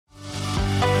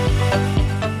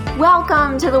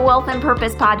Welcome to the Wealth and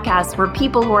Purpose podcast, where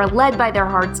people who are led by their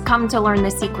hearts come to learn the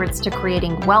secrets to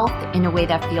creating wealth in a way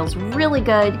that feels really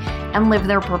good and live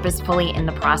their purpose fully in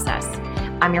the process.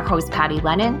 I'm your host, Patty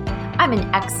Lennon. I'm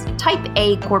an ex-type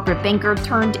A corporate banker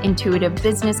turned intuitive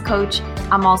business coach.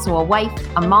 I'm also a wife,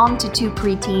 a mom to 2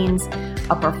 preteens,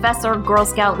 a professor, Girl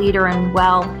Scout leader, and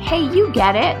well, hey, you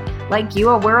get it. Like you,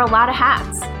 I wear a lot of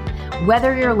hats.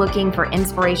 Whether you're looking for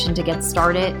inspiration to get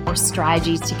started or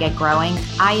strategies to get growing,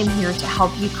 I am here to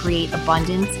help you create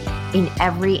abundance in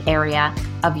every area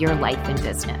of your life and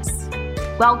business.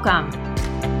 Welcome.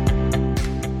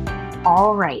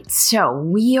 All right, so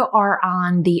we are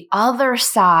on the other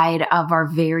side of our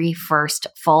very first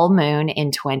full moon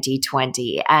in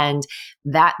 2020, and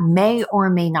that may or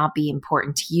may not be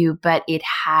important to you, but it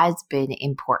has been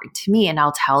important to me, and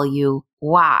I'll tell you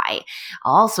why.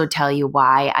 I'll also tell you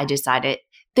why I decided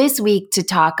this week to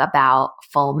talk about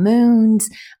full moons.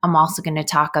 I'm also going to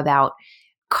talk about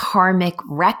karmic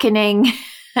reckoning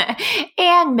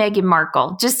and Meghan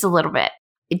Markle, just a little bit.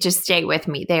 Just stay with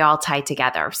me. They all tie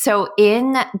together. So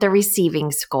in the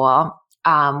receiving school,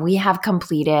 we have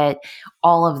completed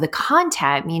all of the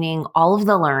content, meaning all of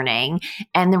the learning,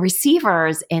 and the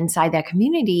receivers inside that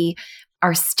community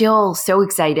are still so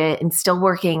excited and still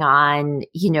working on,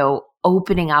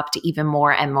 opening up to even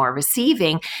more and more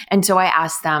receiving. And so I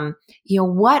asked them,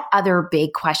 what other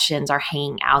big questions are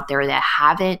hanging out there that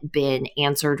haven't been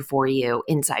answered for you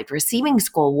inside receiving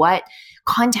school? What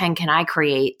content can I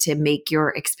create to make your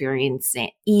experience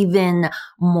even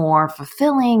more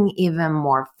fulfilling, even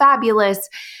more fabulous?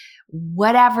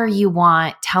 Whatever you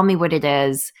want, tell me what it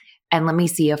is, and let me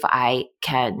see if I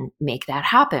can make that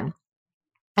happen.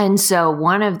 And so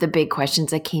one of the big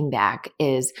questions that came back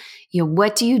is,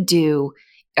 what do you do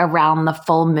around the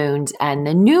full moons and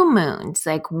the new moons?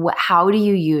 Like, how do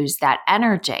you use that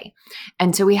energy?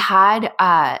 And so we had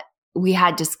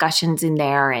discussions in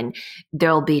there, and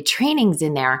there'll be trainings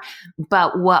in there.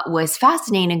 But what was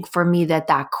fascinating for me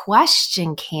that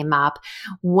question came up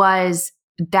was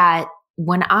that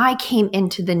when I came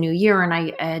into the new year, and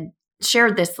I had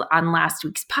shared this on last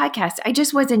week's podcast, I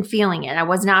just wasn't feeling it. I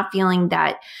was not feeling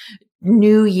that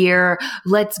new year,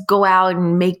 let's go out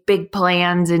and make big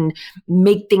plans and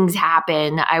make things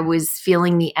happen. I was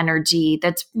feeling the energy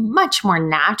that's much more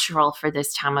natural for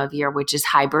this time of year, which is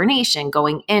hibernation,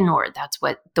 going inward. That's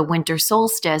what the winter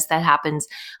solstice that happens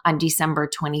on December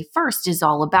 21st is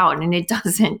all about. And it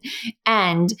doesn't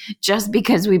end just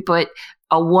because we put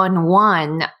a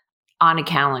 1-1 on a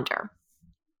calendar.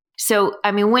 So,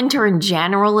 winter in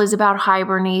general is about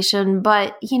hibernation,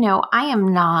 but, I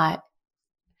am not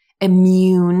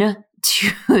immune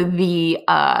to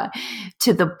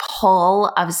the pull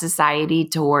of society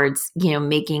towards,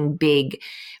 making big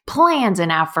plans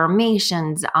and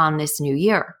affirmations on this new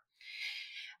year.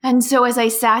 And so as I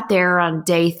sat there on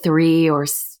day 3 or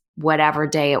whatever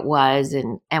day it was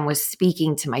and was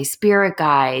speaking to my spirit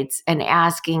guides and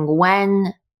asking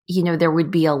when, there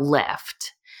would be a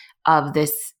lift of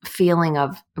this feeling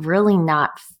of really not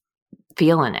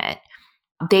feeling it,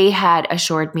 they had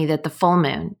assured me that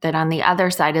that on the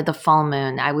other side of the full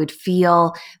moon, I would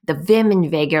feel the vim and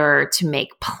vigor to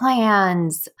make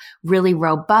plans, really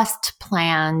robust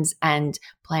plans, and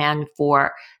plan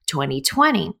for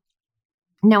 2020.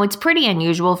 Now, it's pretty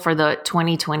unusual for the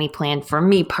 2020 plan for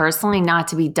me personally not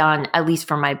to be done, at least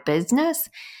for my business,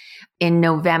 in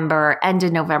November, end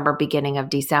of November, beginning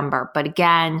of December. But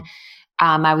again,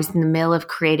 I was in the middle of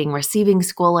creating receiving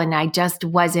school, and I just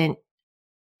wasn't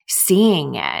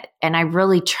seeing it. And I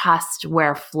really trust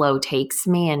where flow takes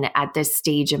me. And at this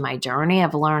stage in my journey,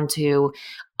 I've learned to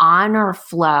honor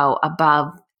flow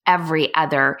above every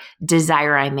other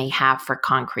desire I may have for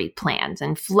concrete plans.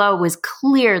 And flow was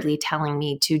clearly telling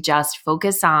me to just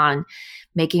focus on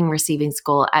making receiving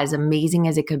school as amazing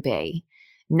as it could be,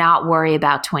 not worry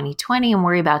about 2020 and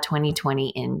worry about 2020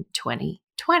 in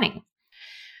 2020.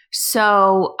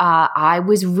 So I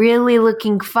was really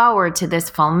looking forward to this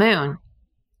full moon.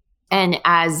 And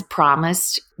as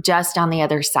promised, just on the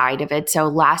other side of it, so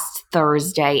last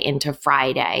Thursday into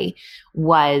Friday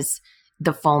was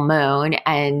the full moon.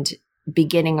 And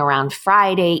beginning around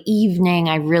Friday evening,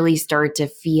 I really started to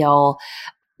feel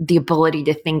the ability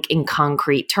to think in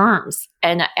concrete terms.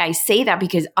 And I say that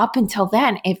because up until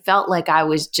then, it felt like I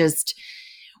was just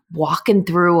walking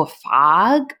through a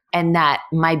fog, and that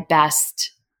my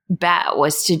best bet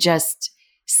was to just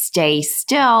stay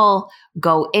still,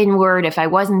 go inward. If I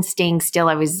wasn't staying still,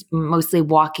 I was mostly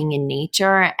walking in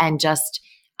nature and just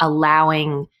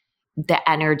allowing the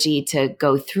energy to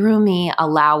go through me,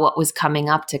 allow what was coming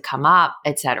up to come up,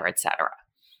 et cetera, et cetera.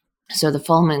 So the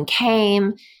full moon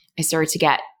came. I started to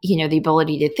get, the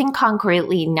ability to think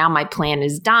concretely. Now my plan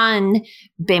is done.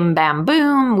 Bim, bam,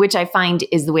 boom, which I find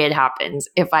is the way it happens.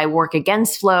 If I work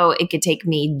against flow, it could take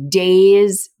me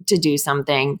days to do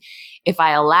something. If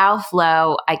I allow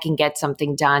flow, I can get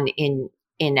something done in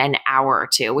an hour or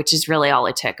two, which is really all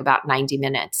it took, about 90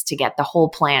 minutes to get the whole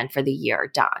plan for the year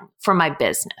done for my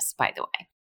business, by the way.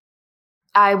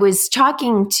 I was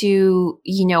talking to,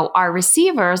 our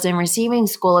receivers in receiving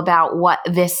school about what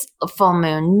this full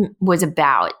moon was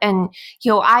about. And,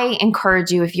 I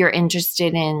encourage you, if you're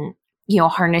interested in,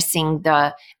 harnessing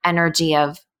the energy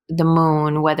of the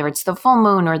moon, whether it's the full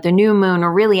moon or the new moon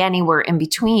or really anywhere in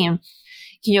between,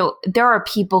 there are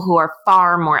people who are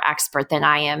far more expert than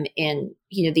I am in,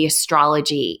 the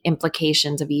astrology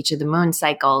implications of each of the moon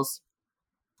cycles.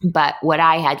 But what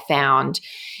I had found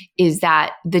is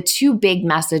that the two big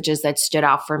messages that stood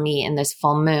out for me in this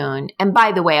full moon, and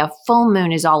by the way, a full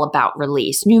moon is all about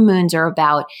release. New moons are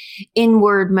about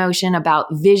inward motion, about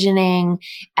visioning,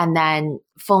 and then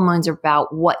full moons are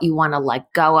about what you want to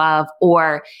let go of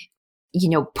or,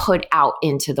 put out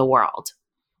into the world.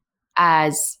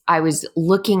 As I was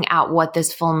looking at what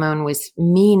this full moon was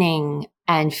meaning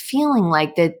and feeling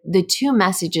like the two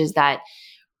messages that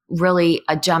really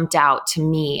jumped out to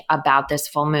me about this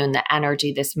full moon, the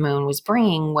energy this moon was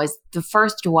bringing, was the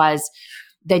first was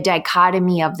the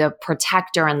dichotomy of the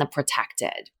protector and the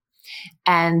protected.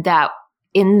 And that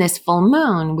in this full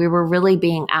moon, we were really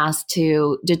being asked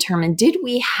to determine, did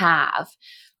we have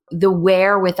the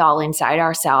wherewithal inside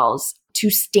ourselves to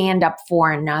stand up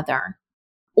for another?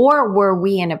 Or were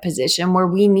we in a position where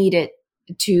we needed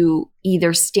to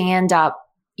either stand up,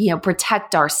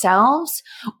 protect ourselves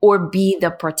or be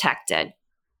the protected?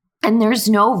 And there's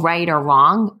no right or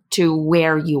wrong to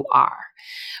where you are.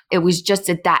 It was just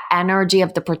that energy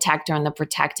of the protector and the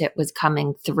protected was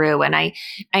coming through. And I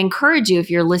encourage you, if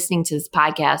you're listening to this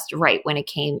podcast right when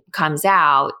it comes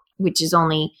out, which is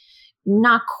only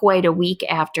not quite a week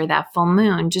after that full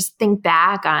moon, just think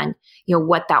back on,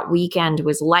 what that weekend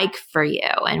was like for you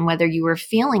and whether you were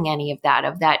feeling any of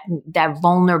that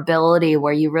vulnerability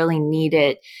where you really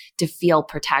needed to feel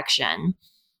protection,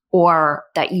 or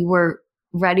that you were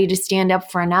ready to stand up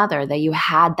for another, that you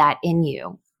had that in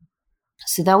you.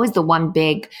 So that was the one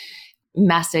big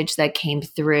message that came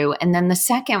through. And then the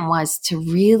second was to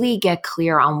really get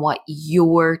clear on what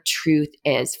your truth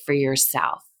is for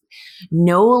yourself.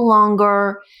 No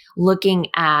longer looking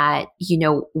at,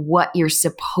 what you're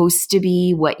supposed to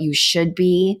be, what you should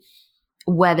be,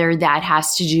 whether that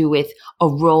has to do with a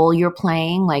role you're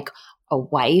playing, like a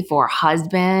wife or a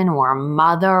husband or a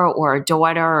mother or a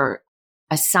daughter or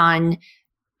a son,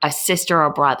 a sister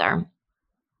or brother.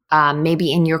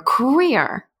 Maybe in your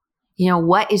career,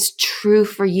 what is true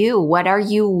for you? What are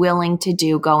you willing to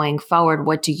do going forward?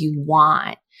 What do you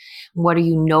want? What are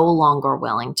you no longer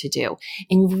willing to do?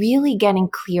 And really getting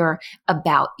clear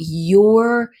about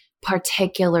your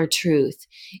particular truth,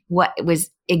 what was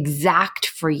exact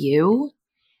for you,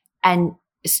 and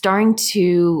starting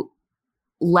to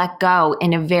let go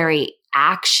in a very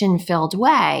action-filled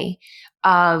way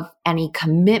of any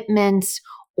commitments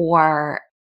or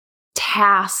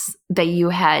tasks that you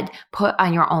had put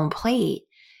on your own plate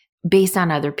based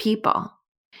on other people.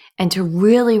 And to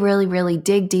really, really, really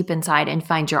dig deep inside and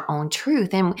find your own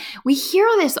truth. And we hear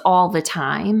this all the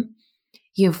time.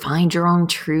 You find your own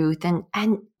truth and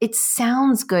it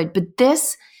sounds good, but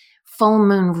this full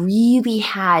moon really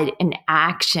had an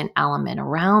action element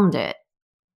around it.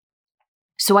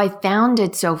 So I found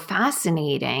it so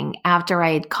fascinating after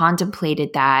I had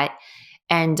contemplated that.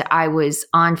 And I was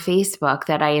on Facebook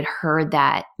that I had heard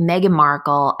that Meghan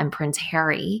Markle and Prince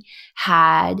Harry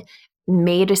had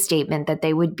made a statement that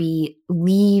they would be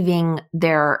leaving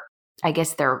their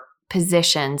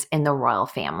positions in the royal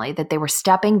family, that they were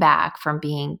stepping back from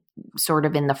being sort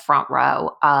of in the front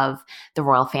row of the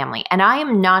royal family. And I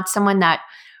am not someone that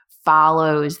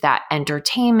follows that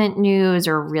entertainment news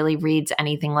or really reads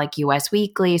anything like US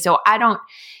Weekly. So I don't,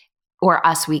 or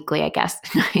Us Weekly, I guess,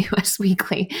 US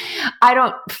Weekly. I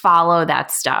don't follow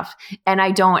that stuff. And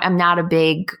I'm not a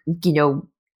big,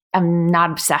 I'm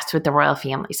not obsessed with the royal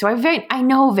family. So I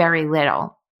know very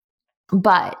little.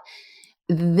 But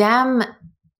them,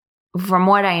 from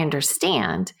what I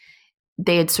understand,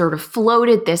 they had sort of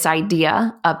floated this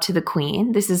idea up to the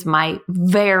queen. This is my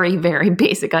very, very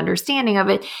basic understanding of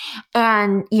it.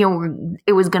 And,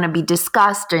 it was going to be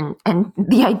discussed and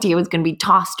the idea was going to be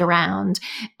tossed around.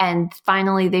 And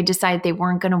finally, they decided they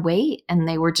weren't going to wait and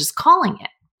they were just calling it.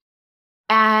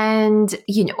 And,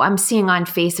 I'm seeing on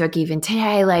Facebook even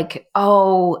today, like,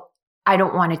 oh, I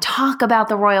don't want to talk about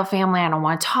the royal family. I don't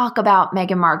want to talk about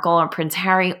Meghan Markle or Prince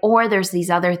Harry, or there's these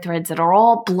other threads that are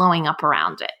all blowing up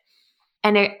around it.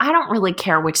 And I don't really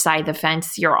care which side of the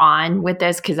fence you're on with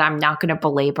this, because I'm not going to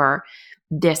belabor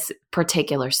this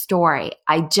particular story.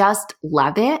 I just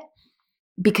love it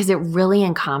because it really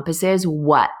encompasses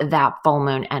what that full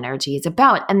moon energy is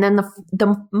about. And then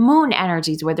the moon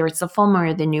energies, whether it's the full moon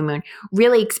or the new moon,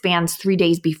 really expands 3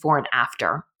 days before and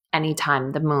after,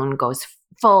 anytime the moon goes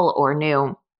full or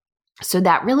new. So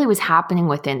that really was happening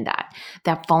within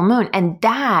that full moon. And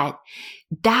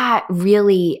that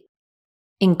really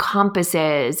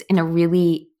encompasses in a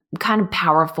really kind of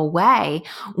powerful way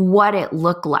what it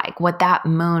looked like, what that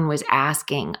moon was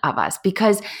asking of us.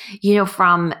 Because,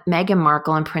 from Meghan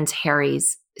Markle and Prince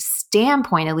Harry's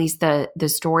standpoint, at least the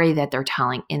story that they're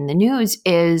telling in the news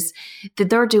is that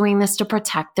they're doing this to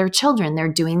protect their children.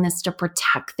 They're doing this to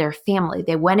protect their family.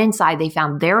 They went inside, they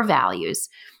found their values,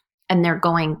 and they're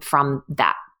going from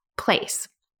that place.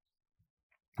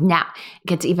 Now, it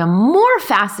gets even more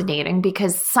fascinating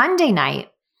because Sunday night,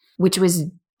 which was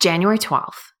January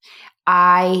 12th,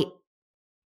 I,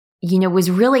 was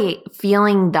really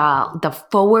feeling the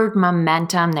forward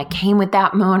momentum that came with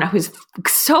that moon. I was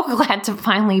so glad to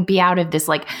finally be out of this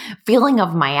feeling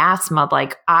of miasma.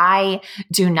 I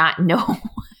do not know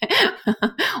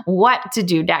what to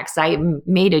do next. I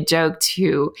made a joke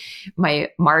to my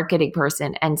marketing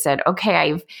person and said,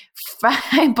 okay,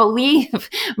 I believe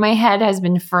my head has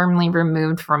been firmly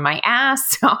removed from my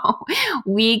ass. So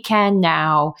we can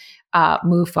now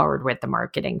move forward with the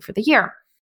marketing for the year.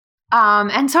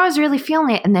 And so I was really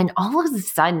feeling it. And then all of a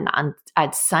sudden on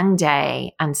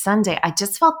Sunday, I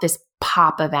just felt this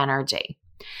pop of energy.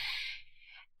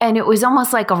 And it was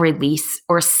almost like a release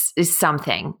or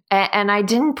something. And I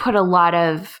didn't put a lot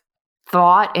of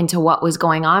thought into what was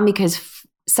going on because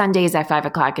Sundays at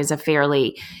 5:00 is a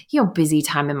fairly, busy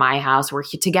time in my house. We're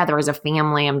together as a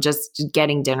family. I'm just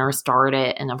getting dinner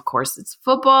started. And of course, it's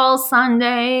football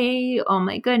Sunday. Oh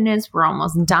my goodness, we're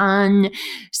almost done.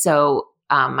 So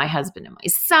my husband and my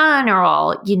son are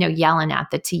all, yelling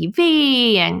at the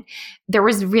TV. And there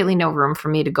was really no room for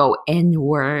me to go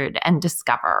inward and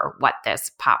discover what this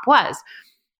pop was.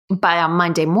 But on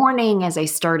Monday morning, as I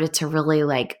started to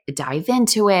really dive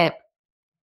into it,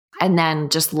 and then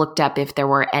just looked up if there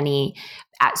were any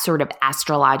sort of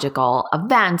astrological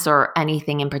events or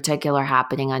anything in particular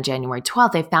happening on January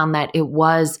 12th, I found that it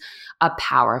was a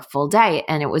powerful day,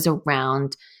 and it was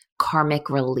around karmic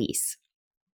release.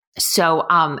 So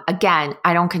again,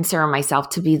 I don't consider myself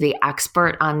to be the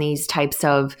expert on these types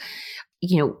of,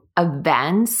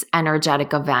 events,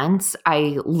 energetic events.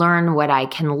 I learn what I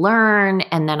can learn,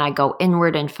 and then I go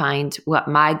inward and find what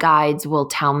my guides will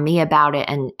tell me about it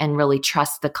and really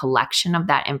trust the collection of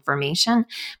that information.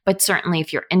 But certainly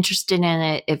if you're interested in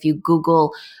it, if you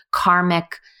Google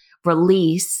karmic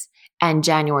release and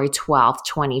January 12th,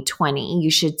 2020,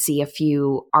 you should see a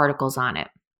few articles on it.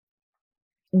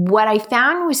 What I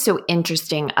found was so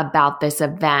interesting about this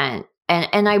event,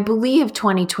 and I believe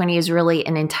 2020 is really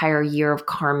an entire year of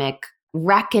karmic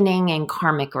reckoning and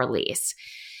karmic release.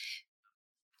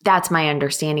 That's my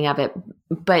understanding of it.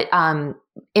 But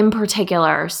in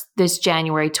particular, this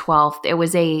January 12th, it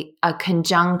was a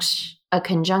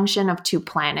conjunction of two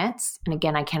planets. And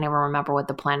again, I can't even remember what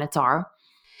the planets are.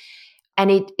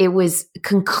 And it was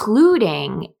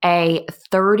concluding a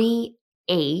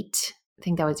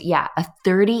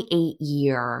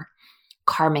 38-year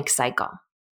karmic cycle.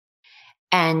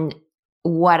 And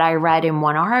what I read in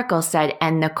one article said,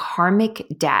 and the karmic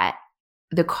debt,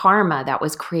 the karma that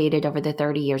was created over the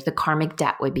 30 years, the karmic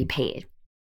debt would be paid.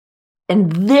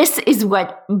 And this is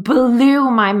what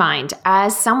blew my mind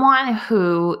as someone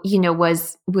who,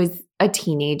 was a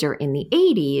teenager in the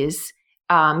 80s.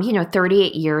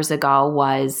 38 years ago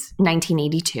was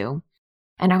 1982.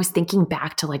 And I was thinking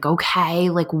back to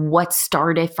what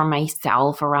started for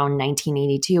myself around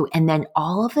 1982. And then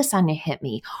all of a sudden it hit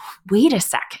me, wait a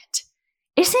second,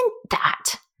 isn't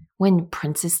that when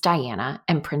Princess Diana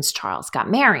and Prince Charles got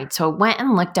married? So I went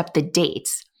and looked up the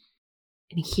dates.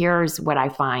 And here's what I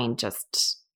find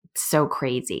just so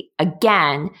crazy.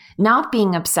 Again, not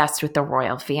being obsessed with the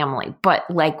royal family, but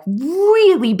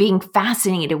really being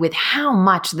fascinated with how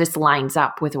much this lines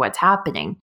up with what's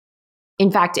happening. In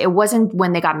fact, it wasn't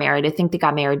when they got married. I think they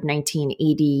got married in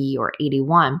 1980 or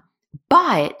 81.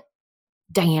 But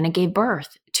Diana gave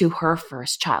birth to her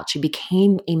first child. She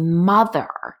became a mother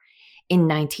in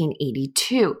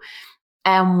 1982.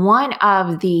 And one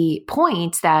of the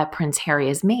points that Prince Harry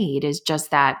has made is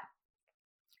just that,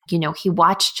 he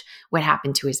watched what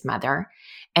happened to his mother,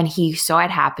 and he saw it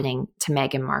happening to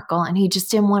Meghan Markle, and he just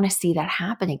didn't want to see that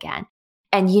happen again.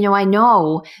 And, I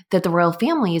know that the royal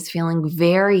family is feeling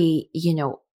very,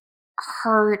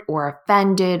 hurt or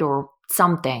offended or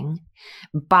something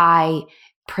by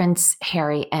Prince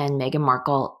Harry and Meghan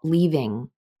Markle leaving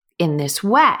in this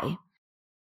way.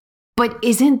 But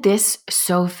isn't this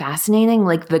so fascinating?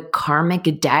 Like the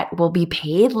karmic debt will be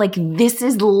paid. Like this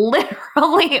is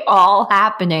literally all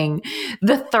happening.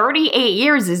 The 38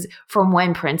 years is from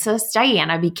when Princess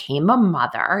Diana became a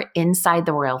mother inside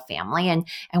the royal family. And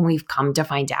we've come to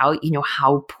find out,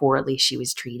 how poorly she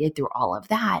was treated through all of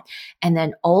that. And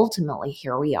then ultimately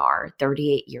here we are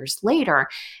 38 years later,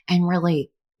 and really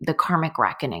the karmic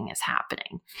reckoning is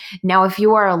happening. Now, if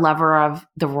you are a lover of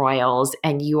the royals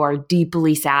and you are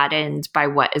deeply saddened by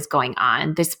what is going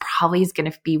on, this probably is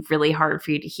going to be really hard for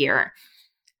you to hear.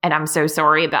 And I'm so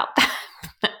sorry about that.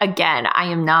 Again,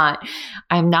 I'm not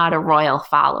a royal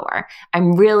follower.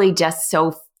 I'm really just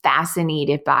so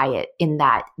fascinated by it in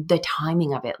that the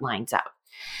timing of it lines up.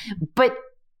 But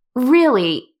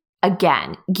really,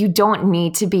 again, you don't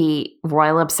need to be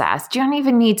royal obsessed. You don't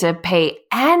even need to pay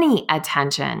any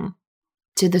attention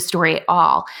to the story at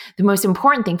all. The most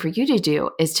important thing for you to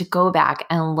do is to go back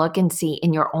and look and see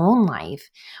in your own life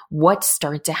what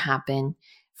started to happen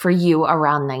for you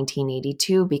around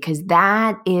 1982, because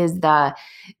that is the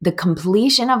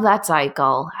completion of that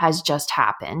cycle has just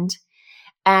happened.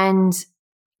 And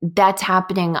that's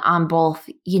happening on both,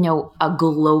 a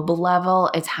global level.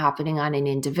 It's happening on an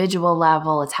individual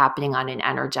level. It's happening on an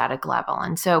energetic level.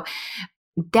 And so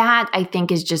that I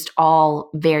think is just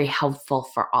all very helpful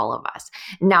for all of us.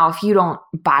 Now, if you don't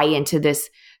buy into this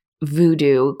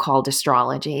voodoo called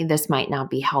astrology, this might not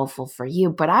be helpful for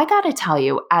you. But I got to tell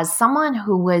you, as someone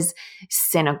who was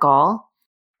cynical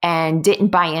and didn't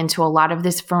buy into a lot of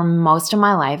this for most of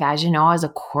my life, as you know, I was a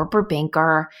corporate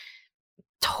banker,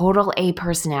 total A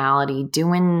personality,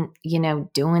 doing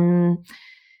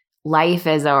life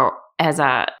as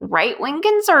a right-wing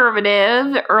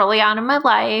conservative early on in my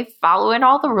life, following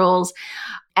all the rules.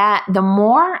 The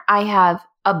more I have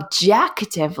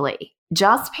objectively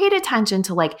just paid attention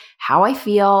to like how I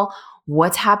feel,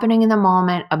 what's happening in the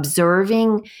moment,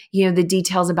 observing, the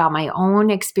details about my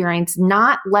own experience,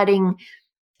 not reading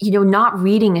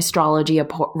astrology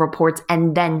reports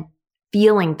and then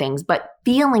feeling things, but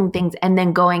feeling things and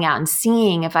then going out and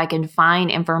seeing if I can find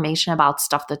information about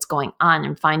stuff that's going on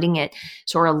and finding it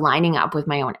sort of lining up with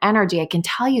my own energy. I can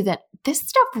tell you that this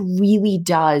stuff really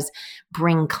does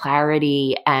bring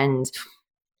clarity. And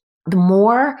the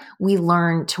more we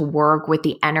learn to work with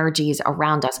the energies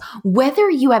around us, whether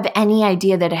you have any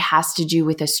idea that it has to do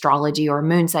with astrology or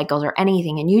moon cycles or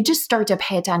anything, and you just start to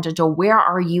pay attention to where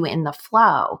are you in the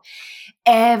flow,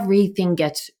 everything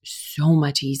gets so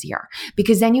much easier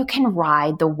because then you can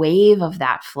ride the wave of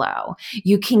that flow.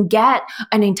 You can get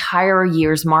an entire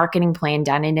year's marketing plan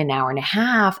done in an hour and a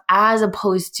half as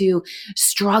opposed to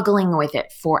struggling with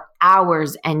it for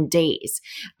hours and days.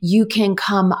 You can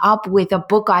come up with a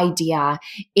book idea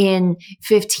in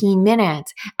 15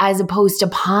 minutes as opposed to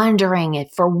pondering it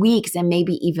for weeks and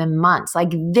maybe even months.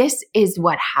 Like this is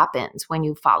what happens when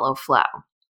you follow flow.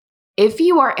 If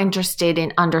you are interested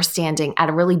in understanding at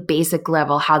a really basic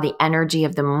level how the energy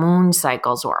of the moon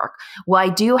cycles work, well, I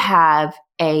do have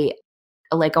a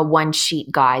one sheet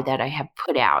guide that I have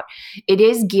put out. It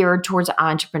is geared towards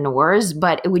entrepreneurs,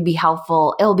 but it would be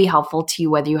helpful. It'll be helpful to you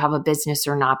whether you have a business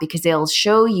or not, because it'll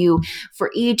show you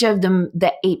for each of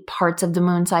the 8 parts of the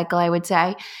moon cycle, I would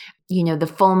say,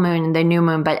 the full moon and the new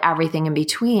moon, but everything in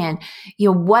between,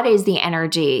 what is the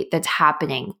energy that's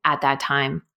happening at that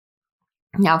time?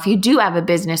 Now, if you do have a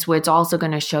business, what it's also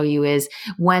going to show you is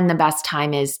when the best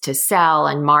time is to sell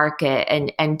and market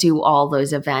and do all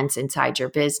those events inside your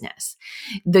business.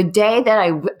 The day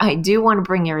that I do want to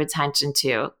bring your attention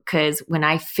to, because when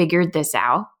I figured this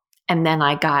out, and then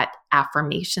I got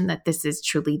affirmation that this is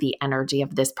truly the energy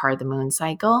of this part of the moon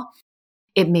cycle,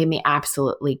 it made me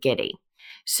absolutely giddy.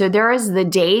 So there is the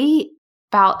day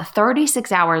about 36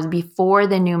 hours before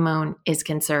the new moon is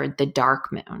considered the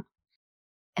dark moon.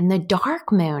 And the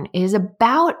dark moon is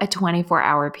about a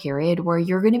 24-hour period where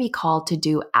you're going to be called to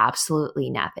do absolutely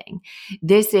nothing.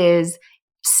 This is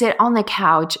sit on the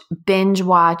couch, binge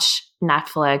watch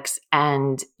Netflix,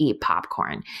 and eat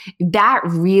popcorn. That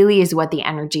really is what the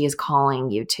energy is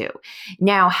calling you to.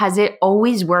 Now, has it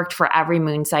always worked for every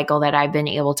moon cycle that I've been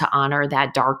able to honor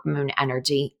that dark moon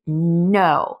energy?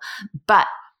 No. But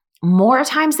more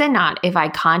times than not, if I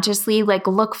consciously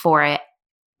look for it,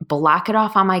 block it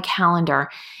off on my calendar,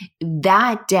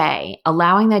 that day,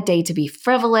 allowing that day to be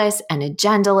frivolous and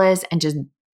agendaless and just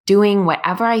doing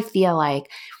whatever I feel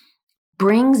like,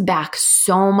 brings back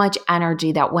so much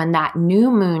energy that when that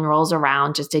new moon rolls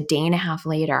around just a day and a half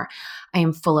later, I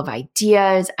am full of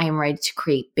ideas. I am ready to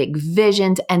create big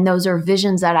visions. And those are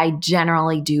visions that I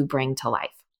generally do bring to life.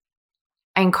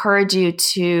 I encourage you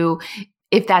to,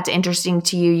 if that's interesting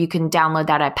to you, you can download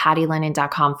that at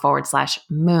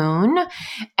pattylennon.com/moon.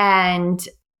 And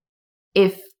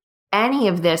if any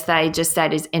of this that I just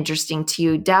said is interesting to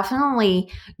you, definitely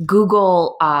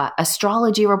Google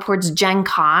astrology reports. Jen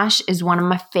Kosh is one of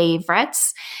my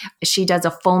favorites. She does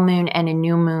a full moon and a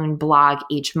new moon blog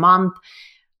each month.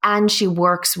 And she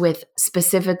works with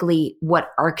specifically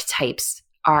what archetypes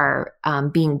are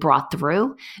being brought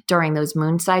through during those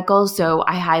moon cycles. So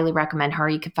I highly recommend her.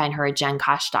 You can find her at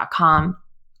jenkosh.com.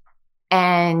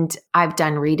 And I've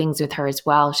done readings with her as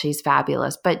well. She's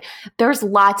fabulous. But there's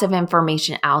lots of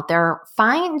information out there.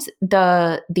 Find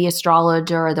the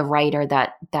astrologer or the writer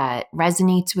that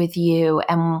resonates with you.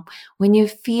 And when you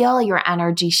feel your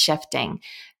energy shifting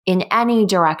in any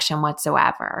direction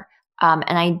whatsoever, and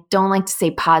I don't like to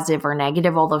say positive or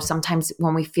negative, although sometimes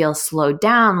when we feel slowed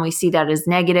down, we see that as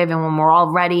negative. And when we're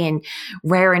all ready and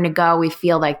raring to go, we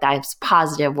feel like that's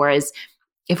positive. Whereas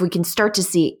if we can start to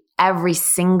see every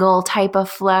single type of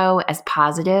flow as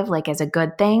positive, like as a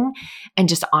good thing, and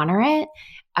just honor it,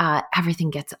 everything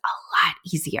gets a lot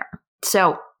easier.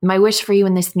 So my wish for you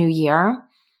in this new year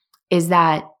is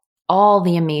that all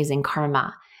the amazing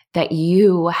karma that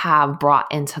you have brought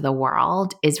into the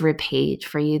world is repaid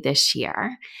for you this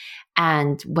year.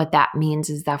 And what that means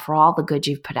is that for all the good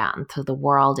you've put out into the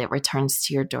world, it returns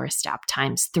to your doorstep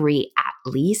 ×3 at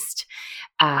least.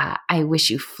 I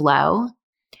wish you flow.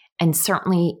 And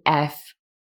certainly if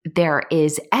there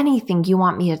is anything you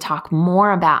want me to talk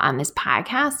more about on this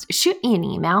podcast, shoot me an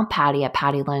email,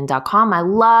 patty@pattylennon.com. I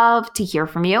love to hear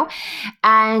from you.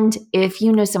 And if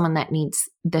you know someone that needs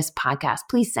this podcast,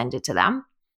 please send it to them.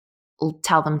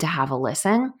 Tell them to have a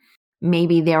listen.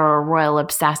 Maybe they're a royal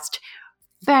obsessed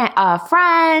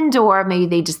friend, or maybe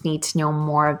they just need to know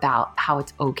more about how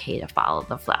it's okay to follow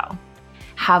the flow.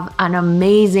 Have an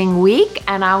amazing week,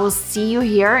 and I will see you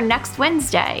here next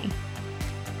Wednesday.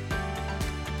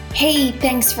 Hey,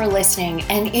 thanks for listening.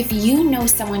 And if you know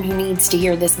someone who needs to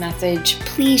hear this message,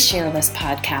 please share this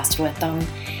podcast with them.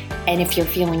 And if you're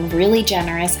feeling really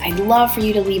generous, I'd love for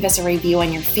you to leave us a review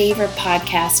on your favorite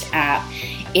podcast app.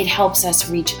 It helps us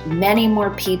reach many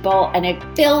more people, and it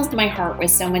fills my heart with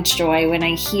so much joy when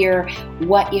I hear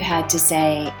what you had to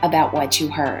say about what you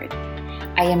heard.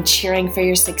 I am cheering for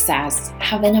your success.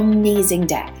 Have an amazing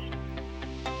day.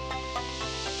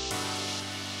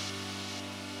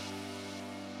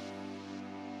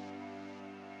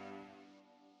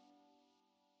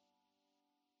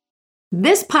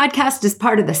 This podcast is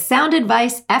part of the Sound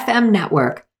Advice FM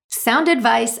network. Sound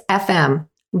Advice FM,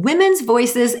 women's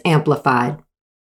voices amplified.